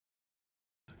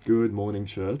Good morning,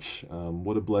 church.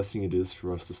 What a blessing it is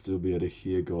for us to still be able to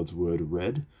hear God's word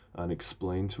read and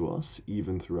explained to us,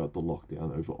 even throughout the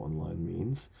lockdown over online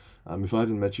means. If I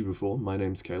haven't met you before, my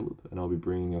name's Caleb, and I'll be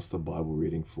bringing us the Bible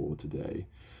reading for today.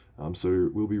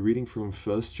 So we'll be reading from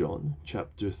 1 John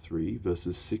chapter 3,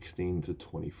 verses 16 to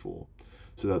 24.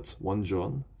 So that's 1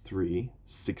 John 3,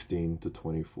 16 to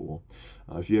 24.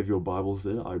 If you have your Bibles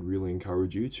there, I'd really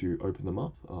encourage you to open them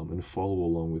up and follow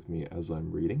along with me as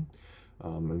I'm reading.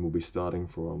 And we'll be starting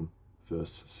from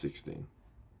verse 16.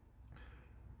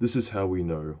 This is how we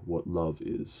know what love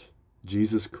is.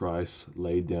 Jesus Christ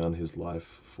laid down his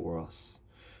life for us,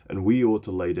 and we ought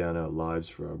to lay down our lives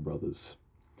for our brothers.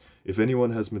 If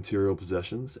anyone has material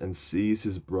possessions and sees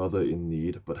his brother in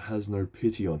need but has no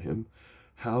pity on him,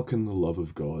 how can the love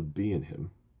of God be in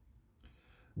him?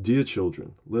 Dear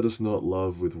children, let us not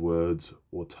love with words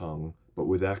or tongue, but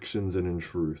with actions and in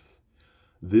truth.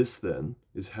 This, then,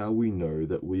 is how we know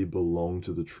that we belong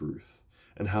to the truth,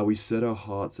 and how we set our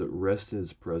hearts at rest in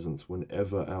his presence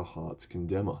whenever our hearts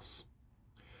condemn us.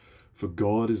 For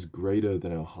God is greater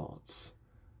than our hearts,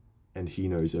 and he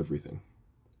knows everything.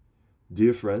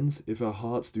 Dear friends, if our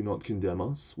hearts do not condemn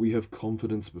us, we have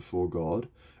confidence before God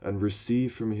and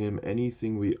receive from him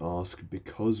anything we ask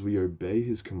because we obey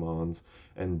his commands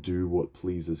and do what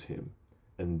pleases him.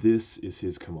 And this is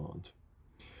his command: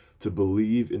 to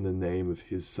believe in the name of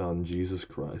his Son, Jesus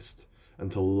Christ,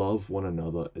 and to love one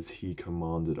another as he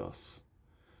commanded us.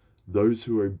 Those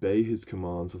who obey his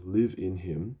commands live in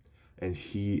him, and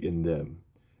he in them.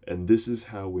 And this is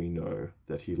how we know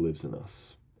that he lives in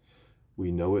us.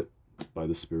 We know it by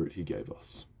the Spirit he gave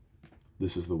us.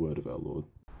 This is the word of our Lord.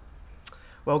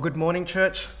 Well, good morning,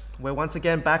 church. We're once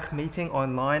again back meeting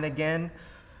online again.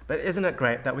 But isn't it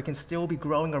great that we can still be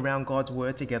growing around God's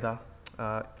word together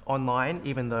online,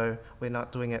 even though we're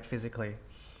not doing it physically?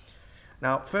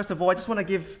 Now, first of all, I just want to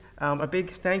give a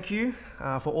big thank you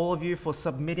for all of you for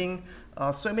submitting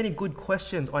so many good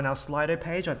questions on our Slido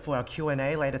page for our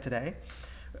Q&A later today.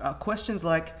 Questions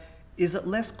like, is it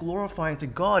less glorifying to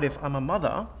God if I'm a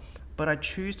mother, but I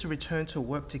choose to return to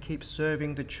work to keep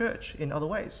serving the church in other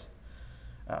ways?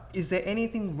 Is there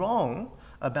anything wrong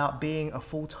about being a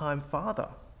full-time father?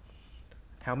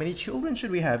 How many children should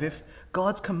we have? If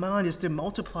God's command is to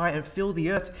multiply and fill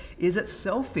the earth, is it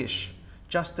selfish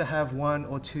just to have 1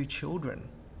 or 2 children?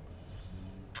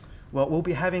 Well, we'll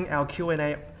be having our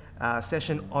Q&A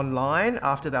session online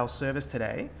after our service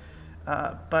today.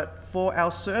 But for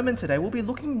our sermon today, we'll be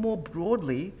looking more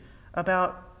broadly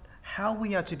about how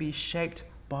we are to be shaped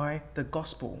by the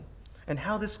gospel and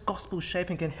how this gospel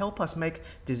shaping can help us make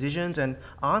decisions and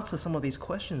answer some of these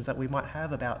questions that we might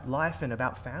have about life and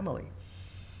about family.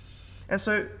 And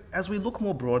so, as we look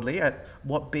more broadly at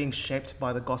what being shaped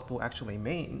by the gospel actually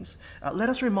means, let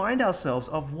us remind ourselves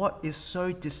of what is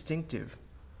so distinctive,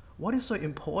 what is so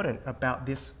important about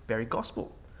this very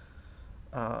gospel,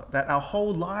 that our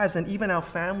whole lives and even our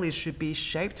families should be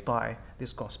shaped by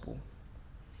this gospel.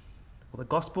 Well, the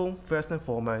gospel, first and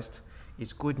foremost,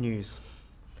 is good news.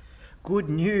 Good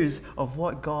news of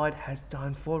what God has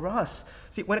done for us.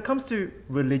 See, when it comes to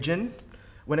religion,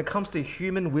 when it comes to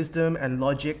human wisdom and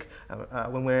logic,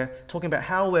 when we're talking about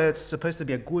how we're supposed to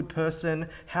be a good person,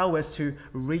 how we're to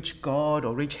reach God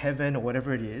or reach heaven or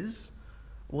whatever it is,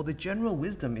 well, the general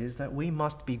wisdom is that we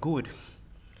must be good.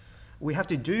 We have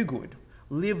to do good,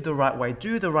 live the right way,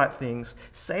 do the right things,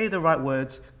 say the right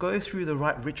words, go through the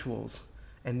right rituals,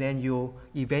 and then you'll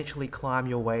eventually climb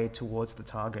your way towards the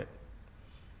target.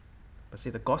 But see,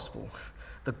 the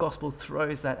gospel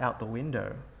throws that out the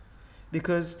window.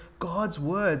 Because God's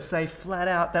words say flat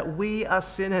out that we are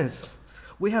sinners.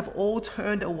 We have all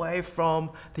turned away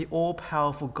from the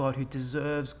all-powerful God who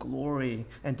deserves glory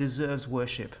and deserves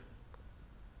worship.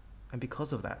 And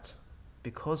because of that,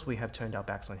 because we have turned our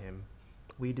backs on him,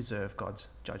 we deserve God's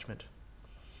judgment.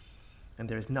 And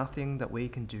there is nothing that we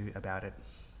can do about it.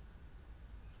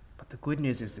 But the good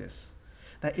news is this,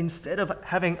 that instead of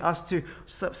having us to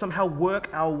somehow work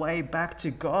our way back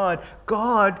to God,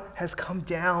 God has come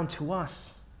down to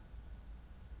us.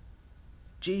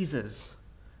 Jesus,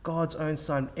 God's own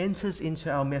Son, enters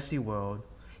into our messy world.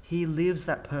 He lives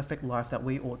that perfect life that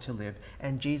we ought to live,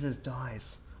 and Jesus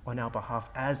dies on our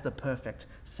behalf as the perfect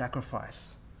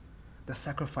sacrifice. The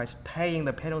sacrifice paying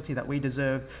the penalty that we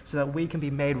deserve so that we can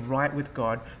be made right with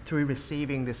God through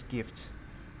receiving this gift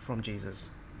from Jesus.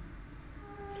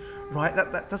 Right?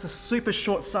 That's a super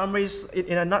short summary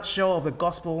in a nutshell of the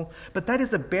gospel, but that is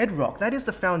the bedrock. That is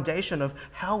the foundation of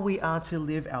how we are to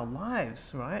live our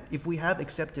lives, right? If we have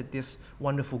accepted this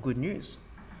wonderful good news.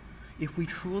 If we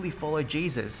truly follow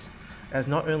Jesus as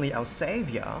not only our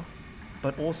Savior,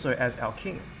 but also as our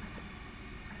King.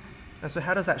 And so,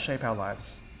 how does that shape our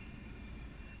lives?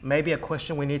 Maybe a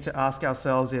question we need to ask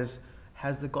ourselves is,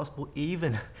 has the gospel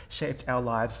even shaped our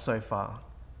lives so far?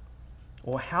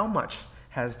 Or how much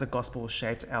has the gospel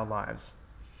shaped our lives?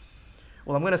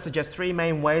 Well, I'm going to suggest three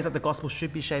main ways that the gospel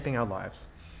should be shaping our lives.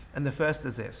 And the first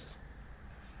is this,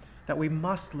 that we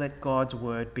must let God's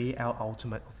word be our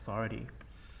ultimate authority.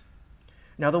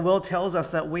 Now, the world tells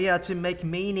us that we are to make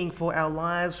meaning for our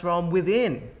lives from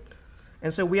within.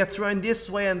 And so we are thrown this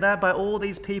way and that by all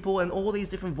these people and all these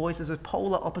different voices with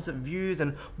polar opposite views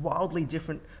and wildly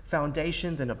different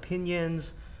foundations and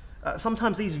opinions.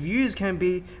 Sometimes these views can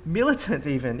be militant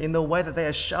even in the way that they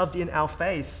are shoved in our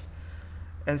face.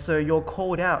 And so you're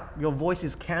called out, your voice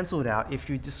is cancelled out if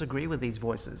you disagree with these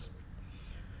voices.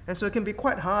 And so it can be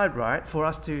quite hard, right, for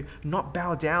us to not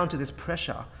bow down to this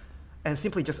pressure and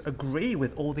simply just agree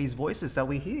with all these voices that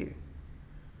we hear.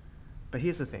 But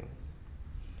here's the thing.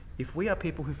 If we are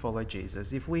people who follow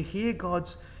Jesus, if we hear God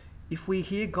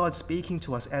speaking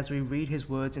to us as we read his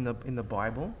words in the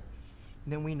Bible,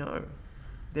 then we know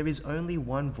there is only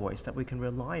one voice that we can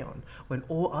rely on when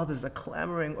all others are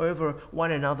clamoring over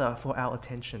one another for our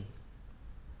attention.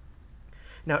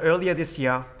 Now, earlier this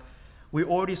year, we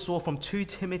already saw from 2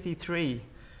 Timothy 3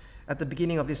 at the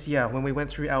beginning of this year when we went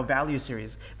through our value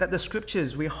series that the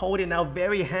scriptures we hold in our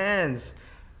very hands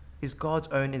is God's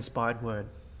own inspired word.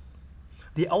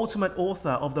 The ultimate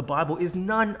author of the Bible is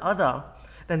none other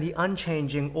than the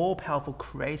unchanging, all-powerful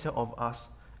creator of us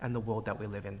and the world that we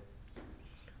live in.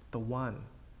 The one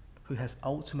who has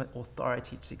ultimate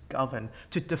authority to govern,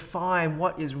 to define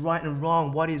what is right and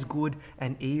wrong, what is good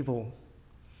and evil.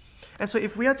 And so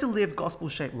if we are to live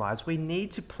gospel-shaped lives, we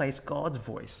need to place God's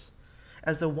voice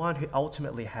as the one who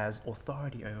ultimately has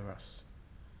authority over us.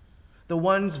 The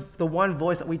one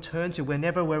voice that we turn to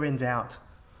whenever we're in doubt,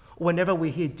 whenever we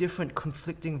hear different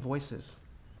conflicting voices.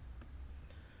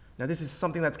 Now, this is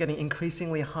something that's getting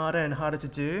increasingly harder and harder to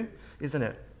do, isn't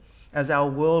it? As our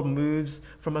world moves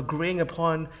from agreeing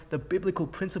upon the biblical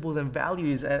principles and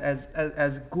values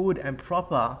as good and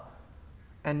proper,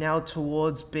 and now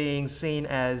towards being seen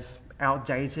as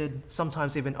outdated,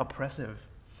 sometimes even oppressive.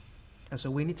 And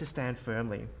so we need to stand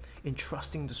firmly in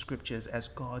trusting the scriptures as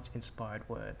God's inspired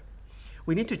word.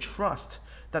 We need to trust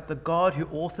that the God who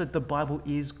authored the Bible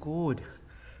is good,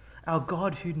 our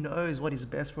God who knows what is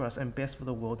best for us and best for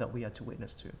the world that we are to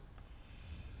witness to.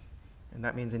 And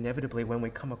that means inevitably when we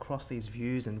come across these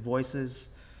views and voices,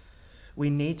 we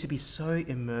need to be so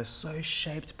immersed, so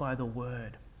shaped by the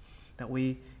word, that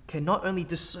we can not only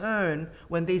discern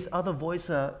when these other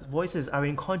voices are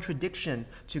in contradiction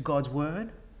to God's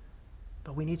word,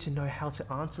 but we need to know how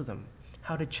to answer them,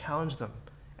 how to challenge them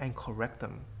and correct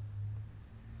them.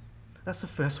 That's the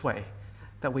first way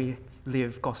that we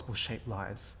live gospel-shaped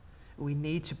lives. We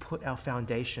need to put our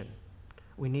foundation.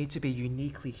 We need to be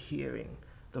uniquely hearing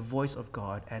the voice of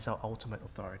God as our ultimate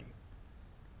authority.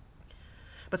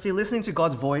 But see, listening to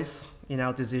God's voice in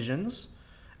our decisions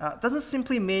doesn't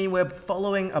simply mean we're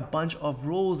following a bunch of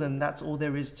rules and that's all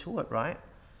there is to it, right?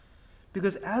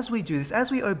 Because as we do this,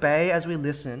 as we obey, as we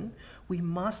listen, we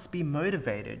must be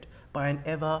motivated by an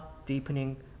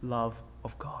ever-deepening love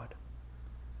of God.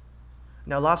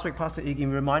 Now, last week, Pastor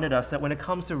Iggy reminded us that when it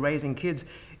comes to raising kids,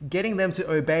 getting them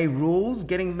to obey rules,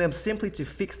 getting them simply to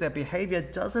fix their behavior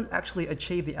doesn't actually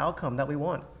achieve the outcome that we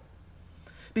want.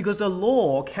 Because the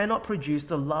law cannot produce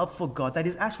the love for God that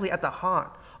is actually at the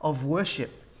heart of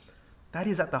worship. That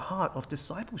is at the heart of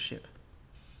discipleship.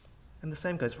 And the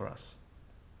same goes for us.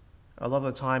 A lot of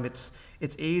the time, it's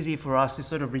easy for us to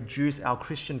sort of reduce our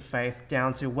Christian faith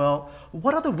down to, well,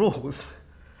 what are the rules?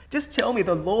 Just tell me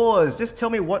the laws. Just tell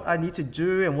me what I need to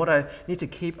do and what I need to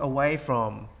keep away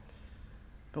from.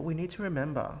 But we need to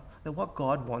remember that what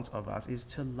God wants of us is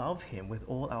to love him with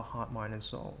all our heart, mind, and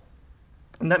soul.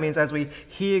 And that means as we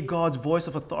hear God's voice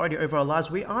of authority over our lives,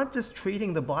 we aren't just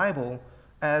treating the Bible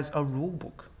as a rule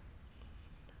book.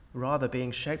 Rather,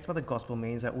 being shaped by the gospel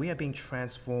means that we are being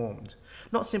transformed,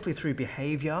 not simply through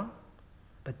behavior,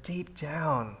 but deep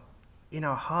down in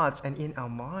our hearts and in our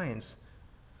minds.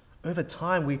 Over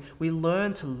time, we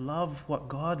learn to love what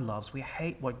God loves. We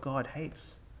hate what God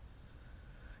hates.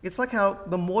 It's like how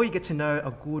the more you get to know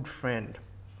a good friend,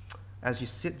 as you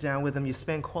sit down with them, you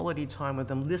spend quality time with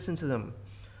them, listen to them,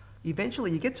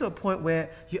 eventually you get to a point where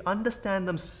you understand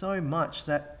them so much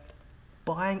that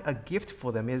buying a gift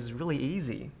for them is really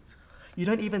easy. You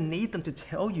don't even need them to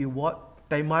tell you what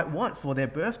they might want for their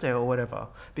birthday or whatever,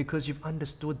 because you've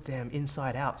understood them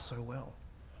inside out so well.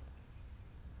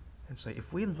 And so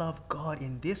if we love God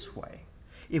in this way,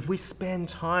 if we spend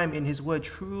time in his word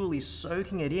truly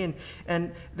soaking it in,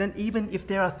 and then even if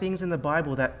there are things in the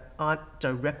Bible that aren't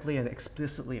directly and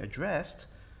explicitly addressed,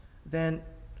 then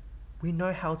we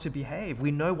know how to behave.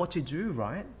 We know what to do,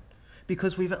 right?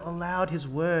 Because we've allowed His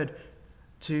Word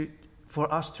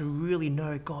for us to really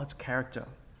know God's character,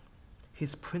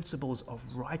 His principles of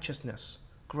righteousness,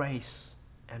 grace,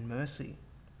 and mercy.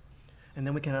 And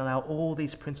then we can allow all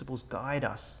these principles guide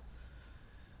us,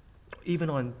 even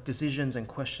on decisions and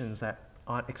questions that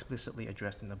aren't explicitly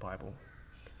addressed in the Bible.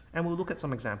 And we'll look at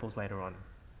some examples later on.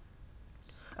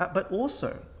 But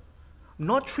also,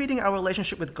 not treating our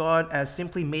relationship with God as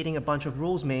simply meeting a bunch of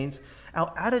rules means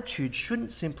our attitude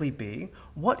shouldn't simply be,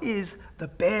 what is the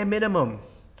bare minimum?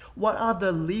 What are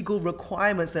the legal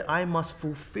requirements that I must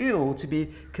fulfill to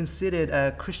be considered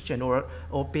a Christian or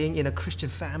being in a Christian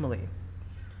family?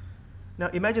 Now,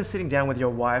 imagine sitting down with your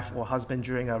wife or husband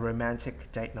during a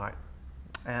romantic date night,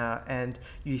 and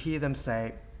you hear them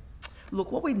say,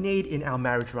 look, what we need in our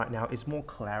marriage right now is more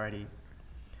clarity.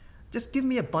 Just give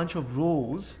me a bunch of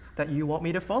rules that you want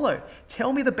me to follow.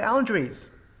 Tell me the boundaries.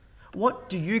 What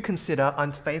do you consider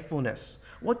unfaithfulness?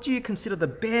 What do you consider the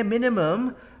bare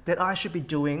minimum that I should be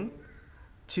doing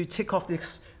to tick off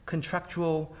this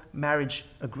contractual marriage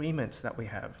agreement that we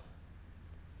have,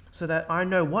 so that I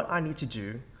know what I need to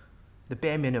do, the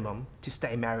bare minimum, to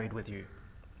stay married with you?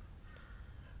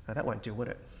 Now, that won't do, would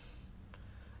it?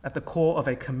 At the core of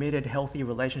a committed, healthy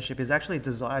relationship is actually a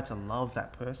desire to love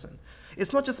that person.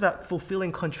 It's not just about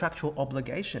fulfilling contractual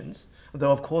obligations,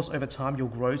 though of course over time you'll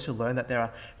grow to learn that there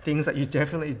are things that you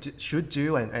definitely should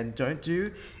do and don't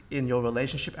do in your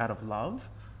relationship out of love,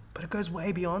 but it goes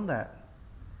way beyond that.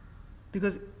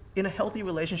 Because in a healthy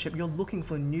relationship, you're looking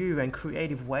for new and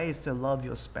creative ways to love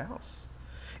your spouse.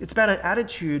 It's about an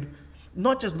attitude,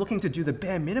 not just looking to do the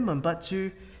bare minimum, but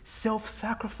to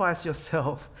self-sacrifice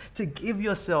yourself, to give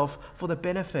yourself for the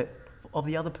benefit of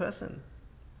the other person.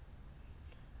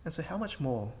 And so how much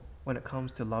more when it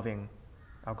comes to loving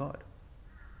our God?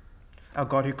 Our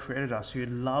God who created us, who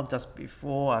loved us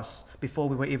before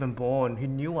we were even born, who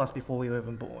knew us before we were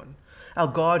even born. Our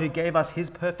God who gave us His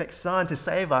perfect Son to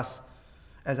save us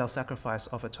as our sacrifice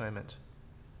of atonement.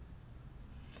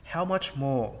 How much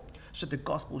more should the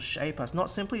gospel shape us, not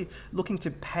simply looking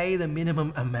to pay the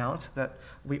minimum amount that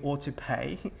we ought to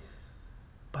pay,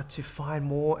 but to find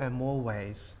more and more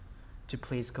ways to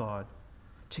please God,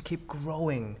 to keep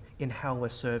growing in how we're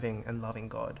serving and loving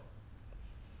God.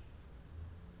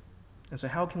 And so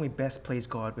how can we best please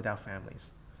God with our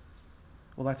families?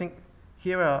 Well, I think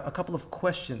here are a couple of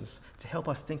questions to help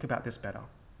us think about this better.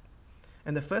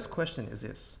 And the first question is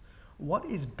this: what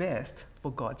is best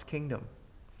for God's kingdom?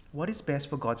 What is best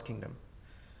for God's kingdom?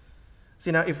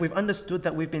 See, now, if we've understood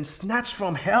that we've been snatched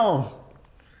from hell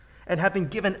and have been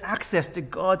given access to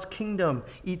God's kingdom,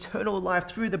 eternal life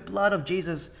through the blood of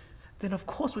Jesus, then of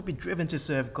course we'd be driven to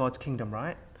serve God's kingdom,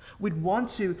 right? We'd want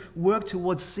to work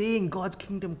towards seeing God's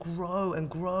kingdom grow and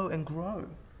grow and grow.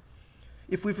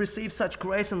 If we've received such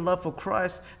grace and love for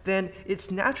Christ, then it's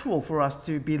natural for us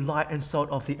to be light and salt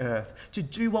of the earth, to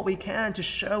do what we can to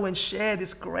show and share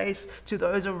this grace to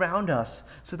those around us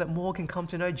so that more can come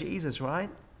to know Jesus, right?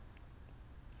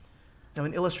 Now,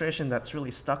 an illustration that's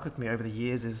really stuck with me over the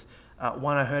years is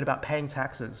one I heard about paying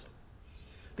taxes.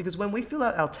 Because when we fill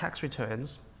out our tax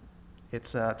returns,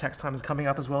 it's tax time is coming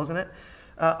up as well, isn't it?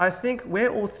 I think we're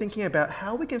all thinking about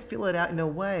how we can fill it out in a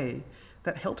way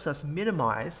that helps us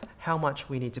minimize how much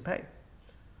we need to pay.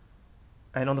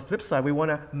 And on the flip side, we want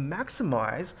to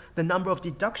maximize the number of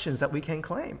deductions that we can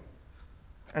claim.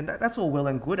 And that's all well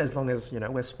and good as long as,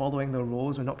 we're following the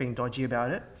rules, we're not being dodgy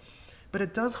about it. But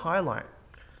it does highlight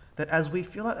that as we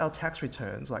fill out our tax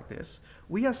returns like this,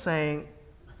 we are saying,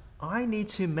 I need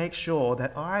to make sure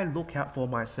that I look out for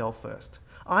myself first.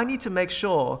 I need to make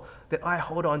sure that I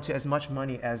hold on to as much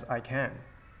money as I can.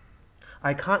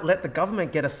 I can't let the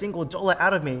government get a single dollar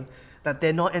out of me that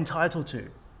they're not entitled to.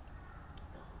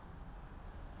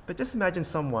 But just imagine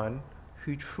someone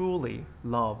who truly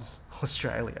loves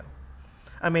Australia.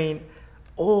 I mean,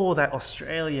 all that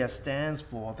Australia stands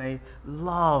for. They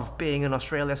love being in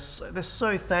Australia. They're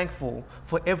so thankful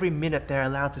for every minute they're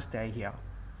allowed to stay here.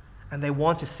 And they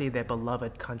want to see their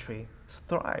beloved country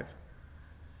thrive.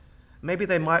 Maybe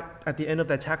they might, at the end of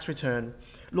their tax return,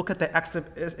 look at their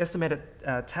estimated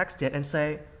tax debt and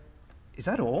say, is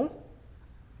that all?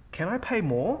 Can I pay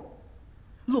more?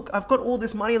 Look, I've got all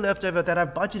this money left over that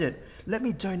I've budgeted. Let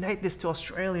me donate this to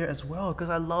Australia as well because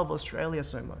I love Australia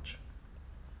so much.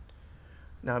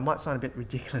 Now, it might sound a bit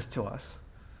ridiculous to us,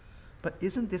 but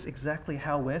isn't this exactly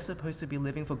how we're supposed to be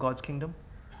living for God's kingdom?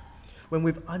 When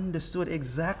we've understood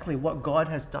exactly what God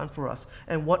has done for us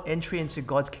and what entry into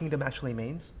God's kingdom actually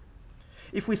means?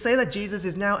 If we say that Jesus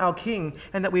is now our King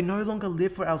and that we no longer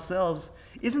live for ourselves,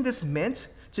 isn't this meant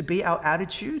to be our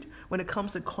attitude when it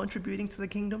comes to contributing to the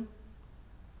kingdom?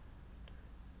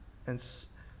 And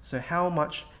so how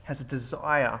much has a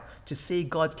desire to see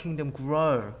God's kingdom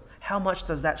grow? How much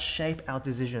does that shape our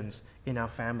decisions in our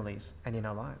families and in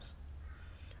our lives?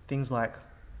 Things like,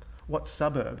 what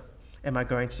suburb am I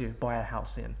going to buy a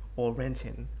house in or rent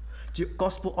in? Do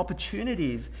gospel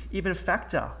opportunities even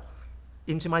factor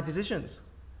into my decisions?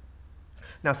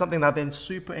 Now, something that I've been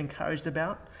super encouraged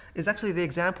about is actually the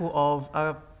example of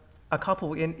a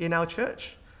couple in our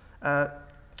church,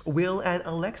 Will and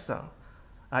Alexa.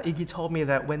 Iggy told me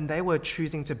that when they were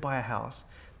choosing to buy a house,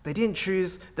 they didn't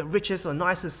choose the richest or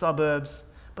nicest suburbs,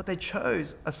 but they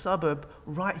chose a suburb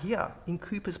right here in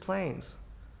Coopers Plains.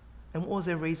 And what was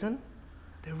their reason?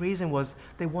 Their reason was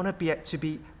they wanted to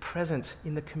be present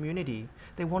in the community.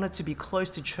 They wanted to be close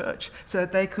to church so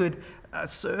that they could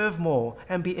serve more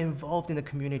and be involved in the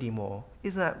community more.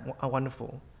 Isn't that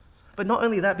wonderful? But not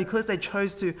only that, because they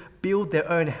chose to build their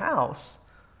own house,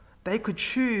 they could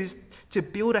choose to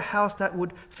build a house that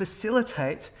would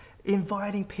facilitate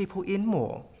inviting people in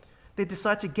more. They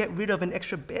decided to get rid of an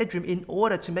extra bedroom in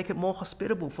order to make it more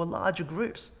hospitable for larger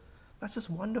groups. That's just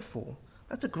wonderful.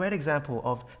 That's a great example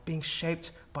of being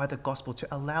shaped by the gospel, to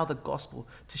allow the gospel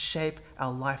to shape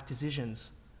our life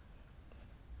decisions.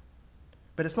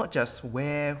 But it's not just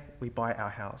where we buy our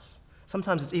house.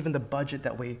 Sometimes it's even the budget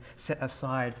that we set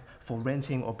aside for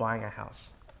renting or buying a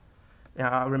house. Now,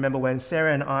 I remember when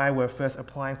Sarah and I were first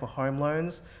applying for home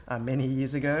loans many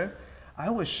years ago, I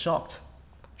was shocked,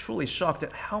 truly shocked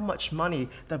at how much money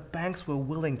the banks were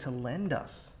willing to lend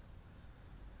us.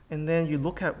 And then you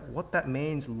look at what that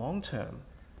means long term.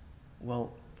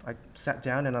 Well, I sat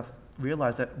down and I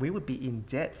realized that we would be in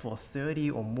debt for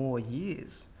 30 or more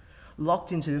years,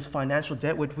 locked into this financial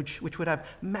debt which would have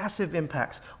massive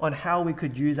impacts on how we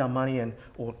could use our money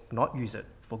or not use it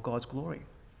for God's glory.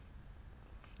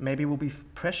 Maybe we'll be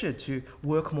pressured to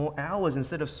work more hours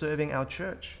instead of serving our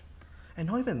church. And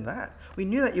not even that. We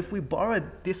knew that if we borrowed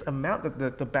this amount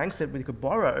that the bank said we could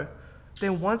borrow,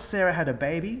 then once Sarah had a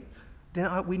baby,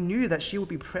 then we knew that she would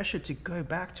be pressured to go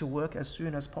back to work as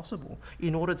soon as possible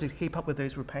in order to keep up with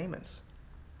those repayments.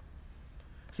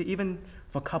 See, even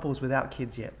for couples without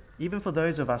kids yet, even for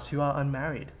those of us who are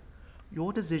unmarried,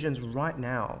 your decisions right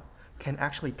now can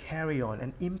actually carry on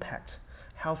and impact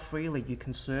how freely you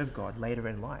can serve God later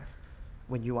in life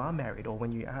when you are married or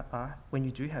when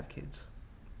you do have kids.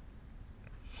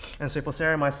 And so for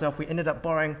Sarah and myself, we ended up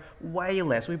borrowing way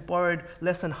less. We borrowed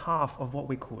less than half of what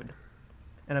we could.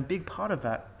 And a big part of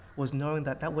that was knowing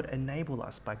that that would enable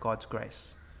us, by God's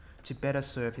grace, to better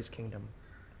serve his kingdom.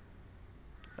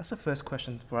 That's the first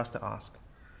question for us to ask.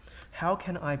 How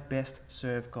can I best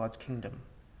serve God's kingdom?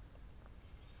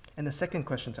 And the second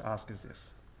question to ask is this.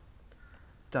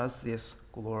 Does this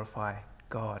glorify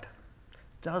God?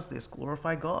 Does this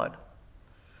glorify God?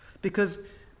 Because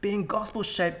being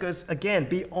gospel-shaped goes, again,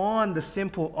 beyond the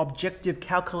simple objective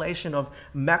calculation of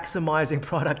maximizing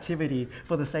productivity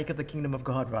for the sake of the kingdom of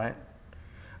God, right?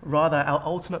 Rather, our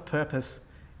ultimate purpose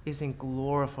is in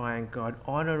glorifying God,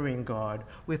 honoring God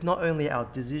with not only our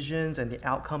decisions and the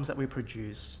outcomes that we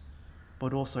produce,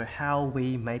 but also how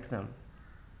we make them.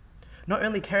 Not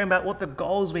only caring about what the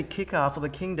goals we kick are for the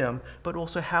kingdom, but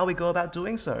also how we go about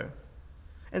doing so.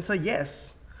 And so,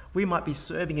 yes, we might be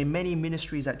serving in many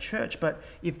ministries at church, but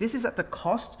if this is at the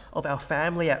cost of our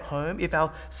family at home, if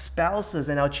our spouses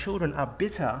and our children are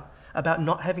bitter about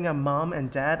not having a mum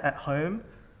and dad at home,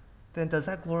 then does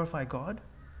that glorify God?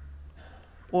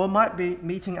 Or it might be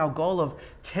meeting our goal of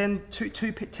telling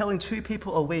two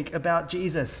people a week about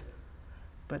Jesus.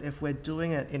 But if we're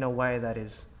doing it in a way that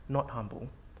is not humble,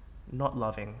 not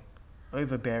loving,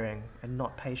 overbearing, and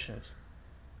not patient,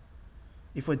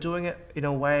 if we're doing it in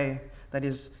a way that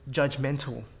is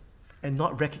judgmental and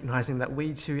not recognizing that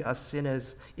we too are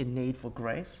sinners in need for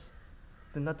grace,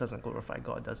 then that doesn't glorify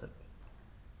God, does it?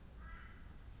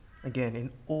 Again,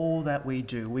 in all that we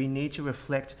do, we need to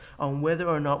reflect on whether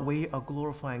or not we are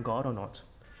glorifying God or not,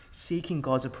 seeking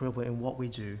God's approval in what we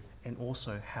do and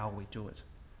also how we do it.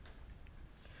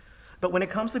 But when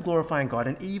it comes to glorifying God,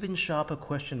 an even sharper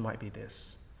question might be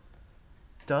this.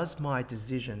 Does my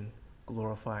decision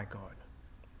glorify God?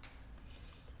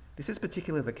 This is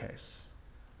particularly the case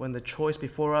when the choice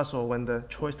before us or when the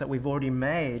choice that we've already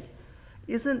made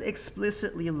isn't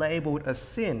explicitly labeled a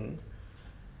sin,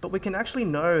 but we can actually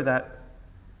know that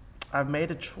I've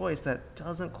made a choice that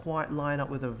doesn't quite line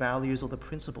up with the values or the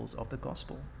principles of the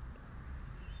gospel.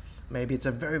 Maybe it's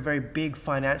a very, very big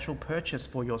financial purchase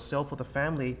for yourself or the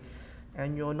family,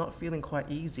 and you're not feeling quite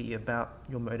easy about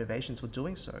your motivations for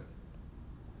doing so.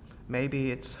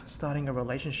 Maybe it's starting a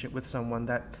relationship with someone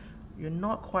that you're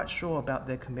not quite sure about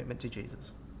their commitment to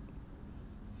Jesus.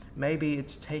 Maybe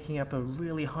it's taking up a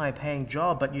really high-paying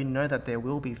job, but you know that there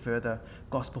will be further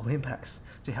gospel impacts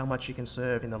to how much you can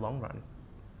serve in the long run.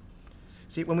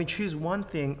 See, when we choose one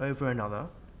thing over another,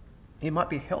 it might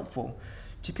be helpful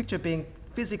to picture being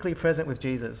physically present with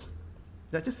Jesus,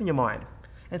 just in your mind,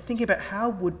 and thinking about how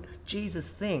would Jesus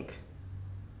think?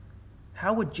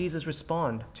 How would Jesus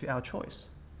respond to our choice?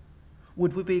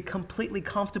 Would we be completely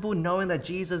comfortable knowing that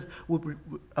Jesus would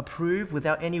approve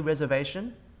without any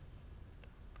reservation?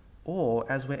 Or,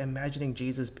 as we're imagining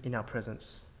Jesus in our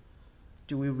presence,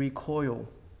 do we recoil,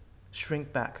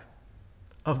 shrink back,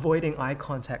 avoiding eye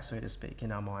contact, so to speak,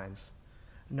 in our minds,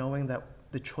 knowing that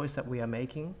the choice that we are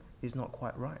making is not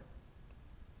quite right?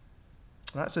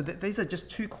 Right? So these are just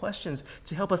two questions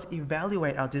to help us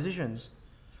evaluate our decisions,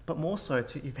 but more so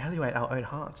to evaluate our own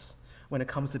hearts when it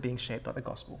comes to being shaped by the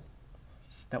gospel.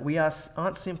 That we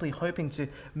aren't simply hoping to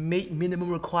meet minimum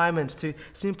requirements, to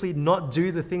simply not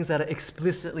do the things that are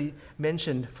explicitly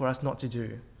mentioned for us not to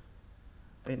do.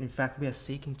 But in fact, we are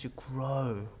seeking to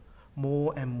grow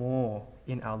more and more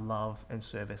in our love and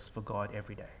service for God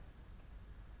every day.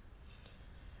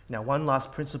 Now, one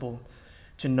last principle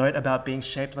to note about being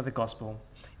shaped by the gospel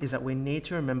is that we need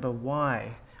to remember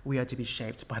why we are to be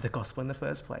shaped by the gospel in the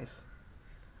first place.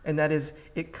 And that is,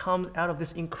 it comes out of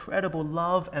this incredible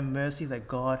love and mercy that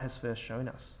God has first shown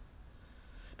us.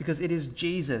 Because it is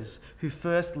Jesus who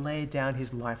first laid down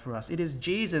his life for us. It is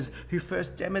Jesus who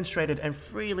first demonstrated and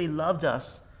freely loved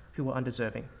us who were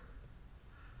undeserving.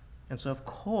 And so, of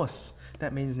course,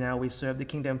 that means now we serve the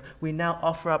kingdom. We now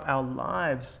offer up our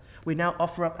lives. We now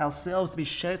offer up ourselves to be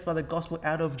shaped by the gospel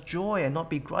out of joy and not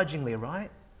begrudgingly,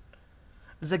 right?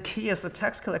 Zacchaeus, the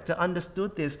tax collector,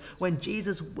 understood this when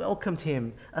Jesus welcomed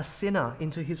him, a sinner,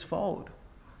 into his fold.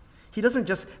 He doesn't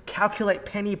just calculate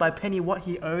penny by penny what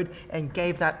he owed and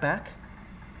gave that back,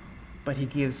 but he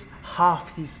gives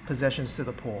half his possessions to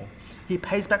the poor. He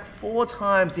pays back 4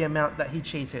 times the amount that he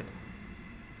cheated.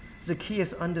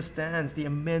 Zacchaeus understands the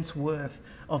immense worth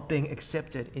of being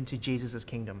accepted into Jesus'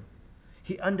 kingdom.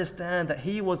 He understands that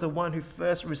he was the one who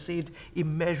first received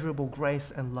immeasurable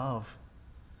grace and love.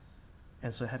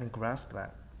 And so, having grasped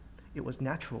that, it was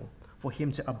natural for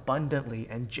him to abundantly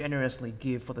and generously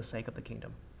give for the sake of the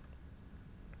kingdom.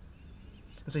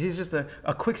 And so here's just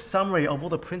a quick summary of all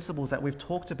the principles that we've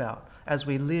talked about as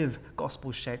we live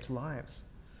gospel-shaped lives.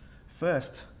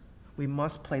 First, we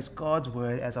must place God's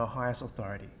word as our highest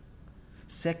authority.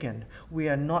 Second, we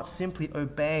are not simply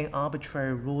obeying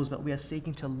arbitrary rules, but we are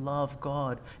seeking to love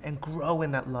God and grow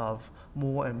in that love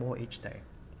more and more each day.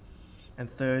 And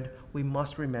third, we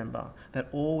must remember that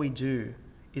all we do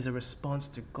is a response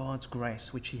to God's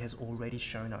grace, which he has already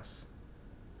shown us.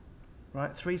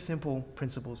 Right? 3 simple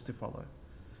principles to follow.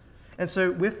 And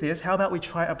so with this, how about we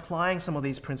try applying some of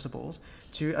these principles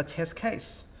to a test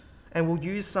case? And we'll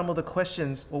use some of the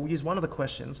questions, or we'll use one of the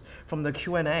questions from the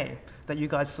Q&A that you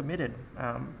guys submitted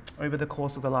over the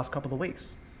course of the last couple of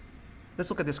weeks. Let's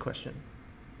look at this question.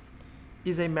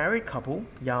 Is a married couple,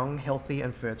 young, healthy,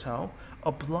 and fertile,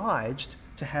 obliged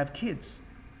to have kids?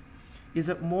 Is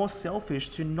it more selfish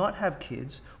to not have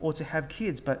kids or to have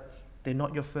kids, but they're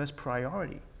not your first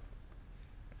priority?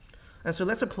 And so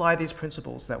let's apply these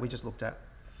principles that we just looked at.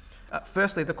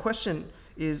 Firstly, the question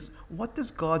is, what does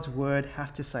God's word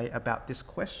have to say about this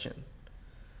question?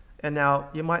 And now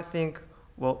you might think,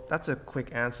 well, that's a quick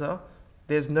answer.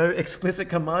 There's no explicit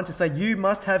command to say you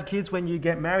must have kids when you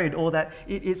get married, or that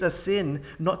it is a sin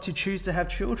not to choose to have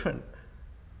children.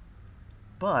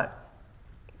 But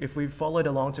if we've followed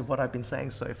along to what I've been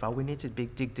saying so far, we need to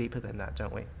dig deeper than that,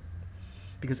 don't we?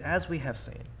 Because as we have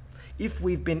seen, if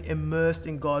we've been immersed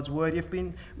in God's word,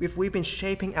 if we've been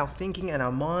shaping our thinking and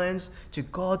our minds to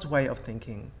God's way of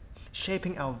thinking,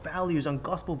 shaping our values on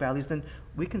gospel values, then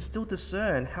we can still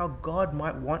discern how God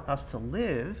might want us to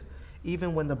live,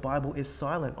 even when the Bible is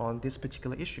silent on this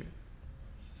particular issue.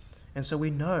 And so we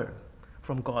know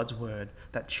from God's word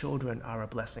that children are a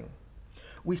blessing.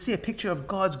 We see a picture of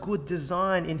God's good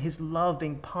design in his love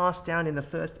being passed down in the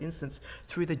first instance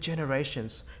through the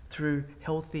generations, through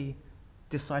healthy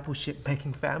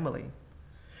discipleship-making family.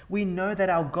 We know that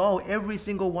our goal, every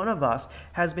single one of us,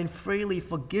 has been freely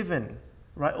forgiven,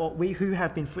 right? Or we who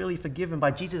have been freely forgiven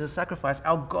by Jesus' sacrifice,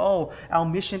 our goal, our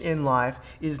mission in life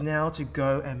is now to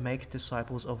go and make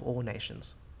disciples of all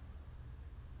nations.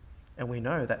 And we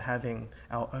know that having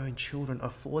our own children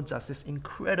affords us this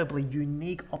incredibly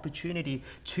unique opportunity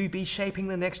to be shaping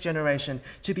the next generation,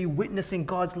 to be witnessing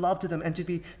God's love to them, and to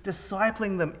be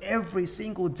discipling them every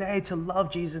single day to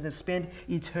love Jesus and spend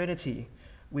eternity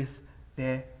with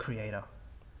their Creator.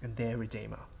 and their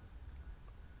Redeemer.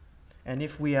 And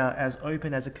if we are as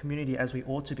open as a community as we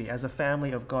ought to be, as a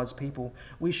family of God's people,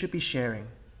 we should be sharing.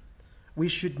 We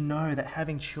should know that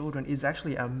having children is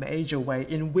actually a major way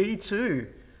in we too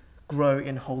grow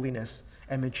in holiness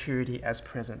and maturity as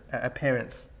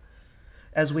parents.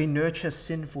 As we nurture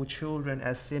sinful children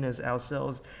as sinners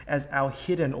ourselves, as our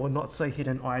hidden or not so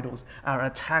hidden idols are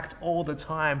attacked all the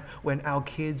time when our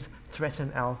kids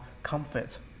threaten our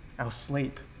comfort, our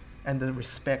sleep, and the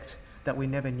respect that we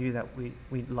never knew that we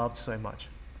loved so much.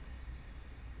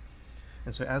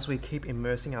 And so as we keep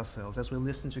immersing ourselves, as we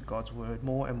listen to God's word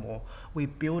more and more, we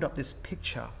build up this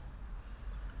picture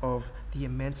of the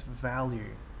immense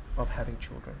value of having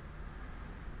children.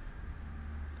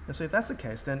 And so if that's the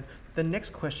case, then the next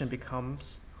question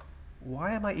becomes,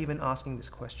 why am I even asking this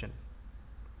question?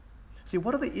 See,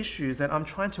 what are the issues that I'm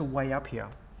trying to weigh up here?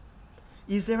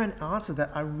 Is there an answer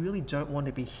that I really don't want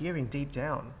to be hearing deep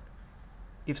down?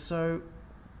 If so,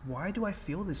 why do I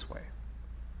feel this way?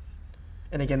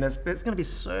 And again, there's going to be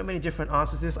so many different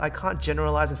answers to this. I can't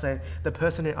generalize and say the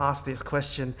person who asked this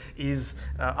question is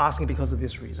asking because of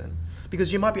this reason.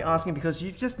 Because you might be asking because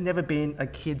you've just never been a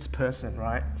kids person,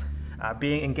 right?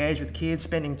 Being engaged with kids,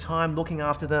 spending time looking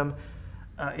after them,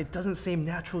 it doesn't seem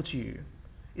natural to you.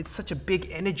 It's such a big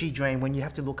energy drain when you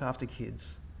have to look after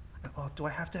kids. Oh, do I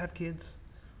have to have kids?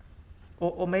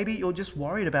 Or maybe you're just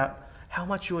worried about how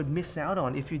much you would miss out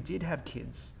on if you did have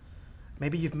kids.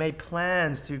 Maybe you've made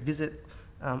plans to visit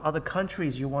other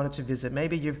countries you wanted to visit.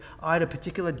 Maybe you've eyed a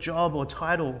particular job or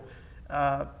title,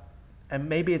 and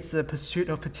maybe it's the pursuit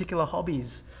of particular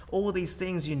hobbies. All these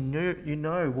things you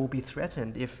know will be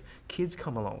threatened if kids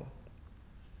come along.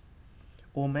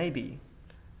 Or maybe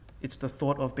it's the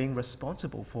thought of being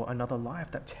responsible for another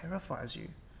life that terrifies you.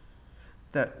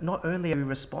 That not only are we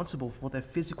responsible for their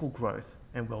physical growth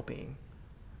and well-being,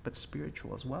 but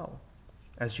spiritual as well,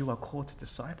 as you are called to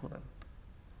disciple them.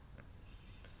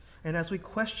 And as we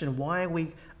question why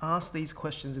we ask these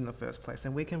questions in the first place,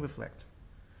 then we can reflect.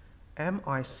 Am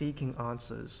I seeking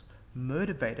answers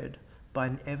motivated by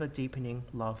an ever-deepening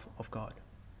love of God?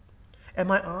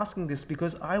 Am I asking this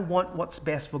because I want what's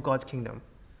best for God's kingdom?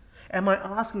 Am I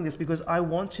asking this because I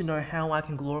want to know how I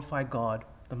can glorify God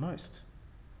the most?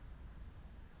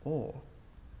 Or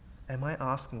am I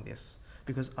asking this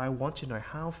because I want to know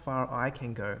how far I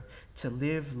can go to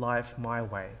live life my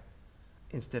way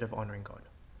instead of honoring God?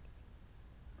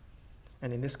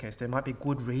 And in this case, there might be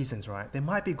good reasons, right? There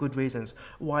might be good reasons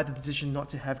why the decision not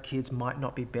to have kids might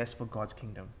not be best for God's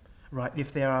kingdom, right?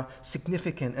 If there are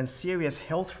significant and serious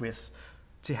health risks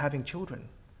to having children,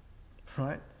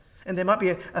 right? And there might be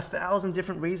 1,000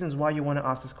 different reasons why you want to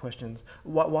ask these questions.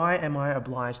 Why am I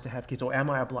obliged to have kids, or am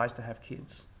I obliged to have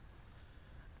kids?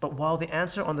 But while the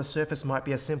answer on the surface might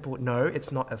be a simple, no,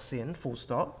 it's not a sin, full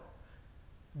stop,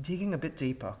 digging a bit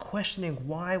deeper, questioning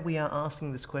why we are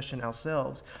asking this question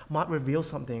ourselves might reveal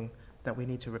something that we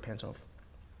need to repent of.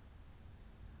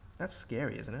 That's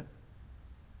scary, isn't it?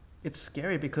 It's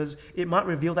scary because it might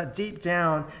reveal that deep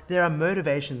down there are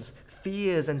motivations,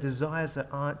 fears, and desires that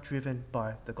aren't driven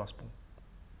by the gospel,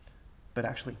 but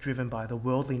actually driven by the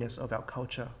worldliness of our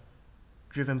culture,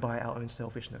 driven by our own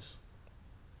selfishness.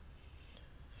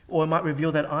 Or it might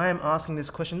reveal that I am asking this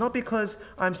question not because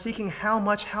I'm seeking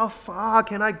how far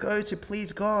can I go to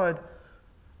please God,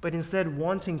 but instead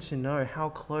wanting to know how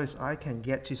close I can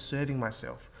get to serving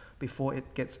myself before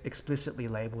it gets explicitly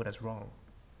labeled as wrong.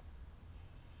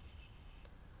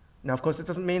 Now, of course, it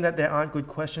doesn't mean that there aren't good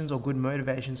questions or good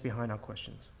motivations behind our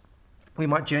questions. We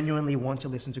might genuinely want to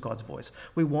listen to God's voice.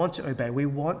 We want to obey.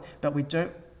 But we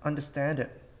don't understand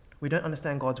it. We don't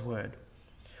understand God's word.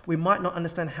 We might not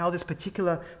understand how this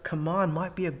particular command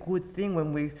might be a good thing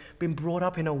when we've been brought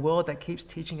up in a world that keeps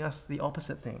teaching us the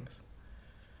opposite things.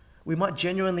 We might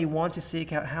genuinely want to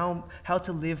seek out how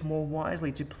to live more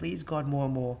wisely, to please God more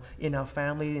and more in our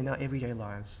family, in our everyday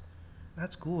lives.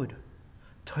 That's good.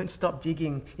 Don't stop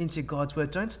digging into God's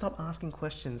word. Don't stop asking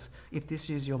questions if this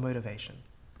is your motivation.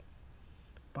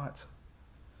 But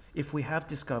if we have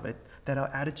discovered that our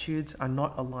attitudes are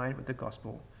not aligned with the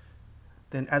gospel,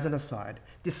 then as an aside,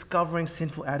 discovering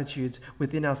sinful attitudes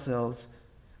within ourselves,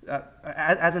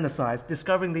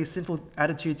 discovering these sinful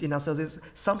attitudes in ourselves is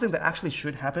something that actually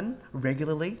should happen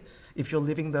regularly if you're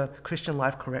living the Christian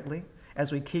life correctly.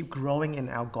 As we keep growing in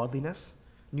our godliness,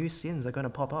 new sins are going to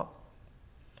pop up.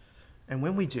 And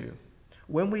when we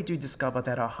do discover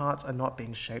that our hearts are not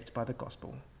being shaped by the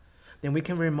gospel, then we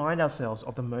can remind ourselves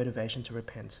of the motivation to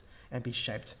repent and be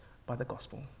shaped by the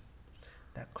gospel.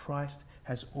 That Christ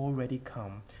has already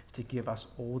come to give us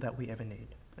all that we ever need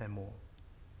and more.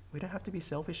 We don't have to be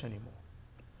selfish anymore.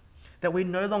 That we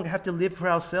no longer have to live for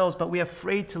ourselves, but we are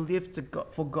free to live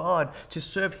for God, to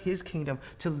serve His kingdom,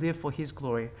 to live for His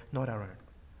glory, not our own.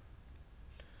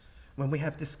 When we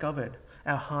have discovered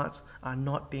our hearts are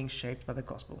not being shaped by the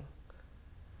gospel,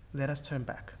 let us turn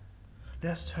back.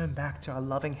 Let us turn back to our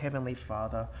loving Heavenly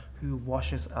Father who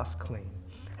washes us clean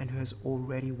and who has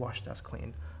already washed us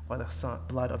clean by the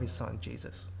blood of His Son,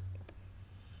 Jesus.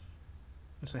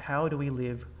 And so how do we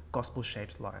live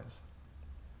gospel-shaped lives?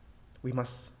 We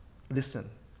must listen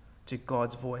to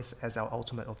God's voice as our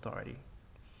ultimate authority.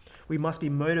 We must be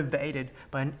motivated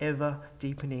by an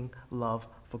ever-deepening love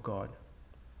for God.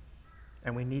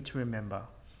 And we need to remember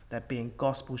that being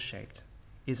gospel-shaped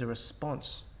is a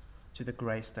response to the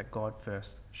grace that God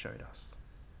first showed us.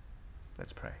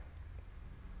 Let's pray.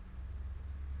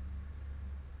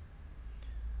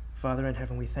 Father in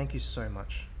heaven, we thank you so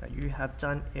much that you have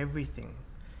done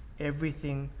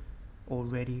everything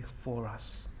already for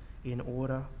us in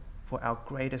order for our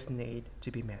greatest need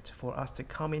to be met, for us to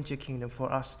come into your kingdom,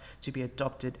 for us to be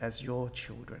adopted as your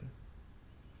children.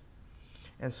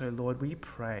 And so, Lord, we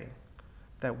pray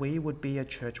that we would be a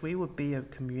church, we would be a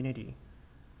community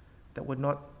that would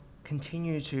not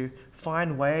continue to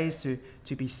find ways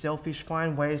to be selfish,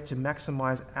 find ways to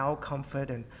maximize our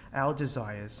comfort and our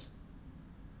desires,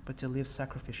 but to live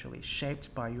sacrificially,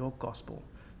 shaped by your gospel,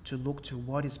 to look to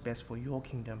what is best for your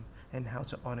kingdom and how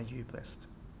to honor you blessed.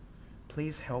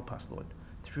 Please help us, Lord,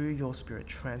 through your Spirit,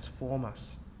 transform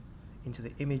us into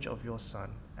the image of your Son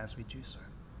as we do so.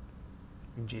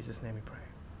 In Jesus' name we pray.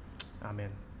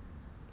 Amen.